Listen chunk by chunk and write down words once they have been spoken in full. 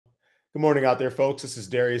Good morning out there, folks. This is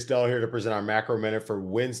Darius Dale here to present our macro minute for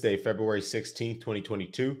Wednesday, February 16th,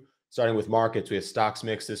 2022. Starting with markets, we have stocks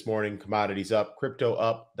mix this morning, commodities up, crypto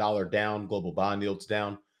up, dollar down, global bond yields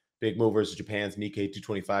down. Big movers, Japan's Nikkei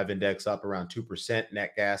 225 index up around 2%,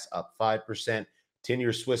 net gas up 5%,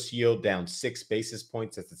 10-year Swiss yield down 6 basis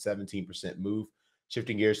points. That's a 17% move.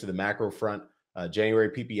 Shifting gears to the macro front, January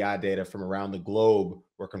PPI data from around the globe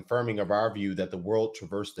were confirming of our view that the world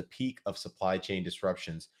traversed the peak of supply chain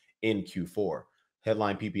disruptions in Q4.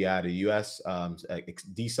 Headline PPI to the US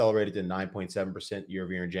decelerated to 9.7% year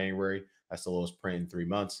over year in January. That's the lowest print in 3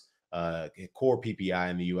 months. Core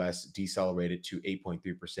PPI in the US decelerated to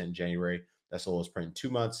 8.3% in January. That's the lowest print in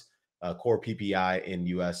 2 months. Core PPI in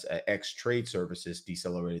US ex trade services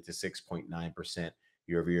decelerated to 6.9%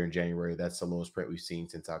 year over year in January. That's the lowest print we've seen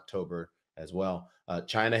since October as well.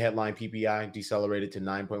 China headline PPI decelerated to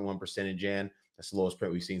 9.1% in Jan. That's the lowest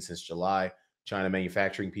print we've seen since July. China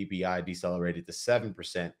manufacturing PPI decelerated to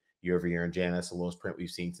 7% year over year in Jan. That's the lowest print we've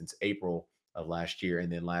seen since April of last year.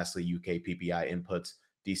 And then lastly, UK PPI inputs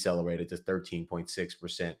decelerated to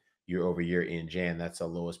 13.6% year over year in Jan. That's the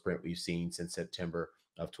lowest print we've seen since September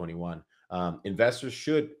of 21. Investors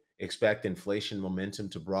should expect inflation momentum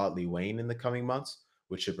to broadly wane in the coming months,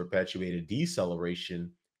 which should perpetuate a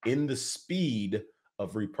deceleration in the speed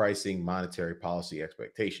of repricing monetary policy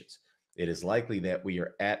expectations. It is likely that we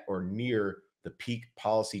are at or near the peak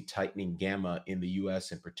policy tightening gamma in the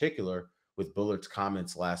US in particular, with Bullard's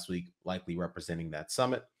comments last week likely representing that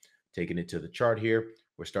summit. Taking it to the chart here,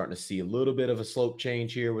 we're starting to see a little bit of a slope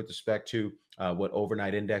change here with respect to what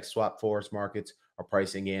overnight index swap forest markets are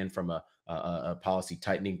pricing in from a policy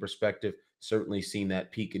tightening perspective. Certainly seen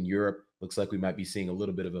that peak in Europe. Looks like we might be seeing a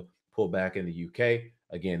little bit of a pullback in the UK.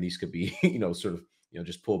 Again, these could be, sort of,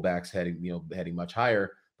 just pullbacks heading, heading much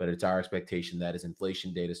higher. But it's our expectation that as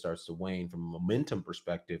inflation data starts to wane from a momentum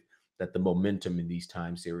perspective, that the momentum in these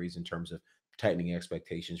time series in terms of tightening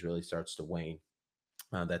expectations really starts to wane.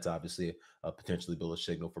 That's obviously a potentially bullish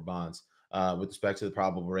signal for bonds. With respect to the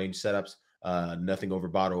probable range setups, nothing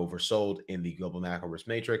overbought or oversold in the global macro risk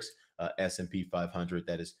matrix. S&P 500,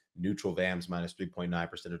 that is neutral VAMs minus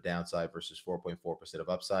 3.9% of downside versus 4.4% of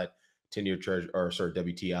upside. 10-year treasury, or sorry,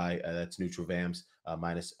 WTI, that's neutral VAMs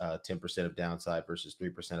minus 10% of downside versus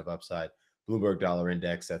 3% of upside. Bloomberg Dollar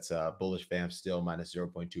Index, that's bullish VAMs still minus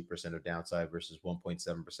 0.2% of downside versus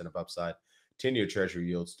 1.7% of upside. 10-year treasury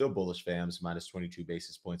yield still bullish VAMs minus 22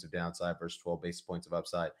 basis points of downside versus 12 basis points of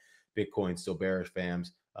upside. Bitcoin still bearish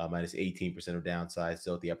VAMs minus 18% of downside,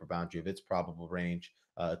 still at the upper boundary of its probable range.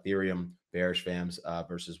 Ethereum bearish VAMs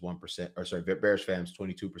versus 1%, or sorry, bearish VAMs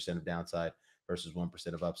 22% of downside versus 1%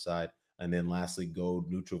 of upside. And then lastly,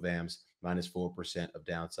 gold neutral VAMs minus 4% of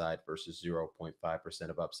downside versus 0.5%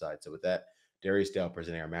 of upside. So with that, Darius Dale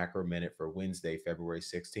presenting our macro minute for Wednesday, February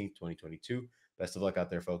 16th, 2022. Best of luck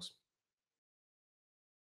out there, folks.